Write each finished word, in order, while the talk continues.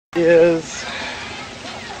Is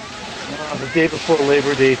the day before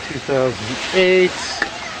Labor Day 2008.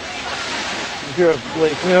 I'm here at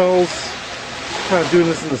Lake Mills. Kind of doing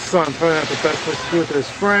this in the sun. Probably not the best place to do it. There's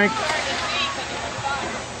Frank.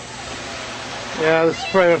 Yeah, this is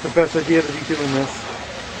probably not the best idea to be doing this.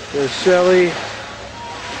 There's Shelly.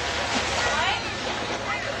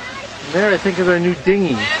 And there I think is our new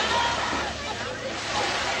dinghy. Is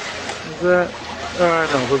that? Oh, I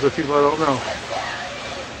know. Those are people I don't know.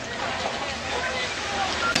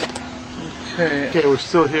 Okay, we're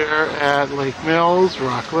still here at Lake Mills,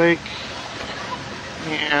 Rock Lake,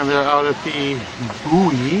 and they're out at the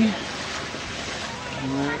buoy.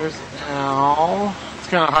 And there's Al. It's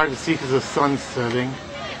kind of hard to see because the sun's setting.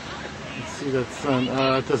 Let's see that sun.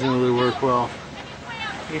 It doesn't really work well.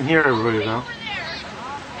 You can hear everybody though.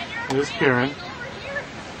 There's Karen.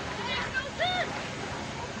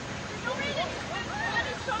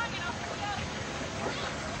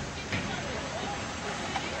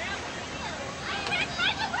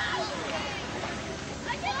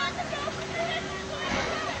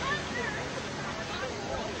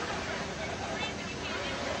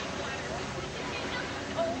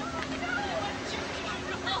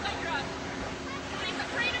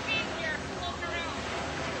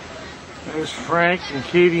 There's Frank and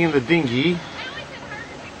Katie in the dinghy.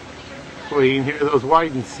 Boy, you can hear those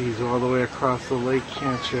widen seas all the way across the lake,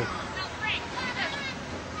 can't you?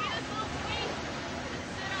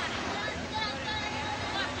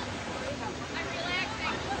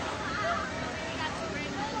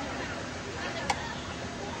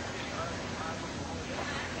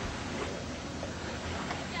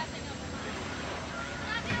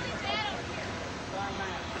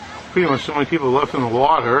 Pretty much so many people left in the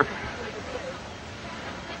water.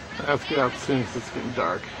 Let's get out soon because it's getting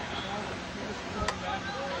dark.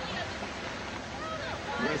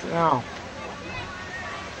 There's Al.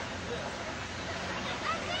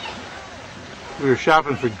 We were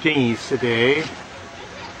shopping for dinghies today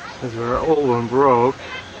because our old one broke.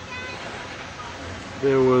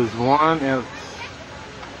 There was one at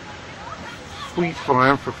Fleet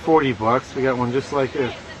Farm for 40 bucks. We got one just like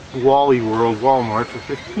it at Wally World Walmart for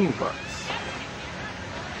 15 bucks.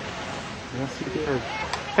 Yes, he did.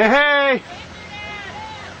 Hey, hey!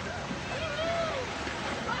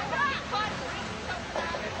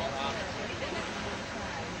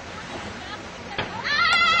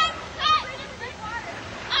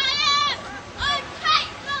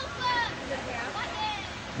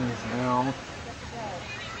 There's Al.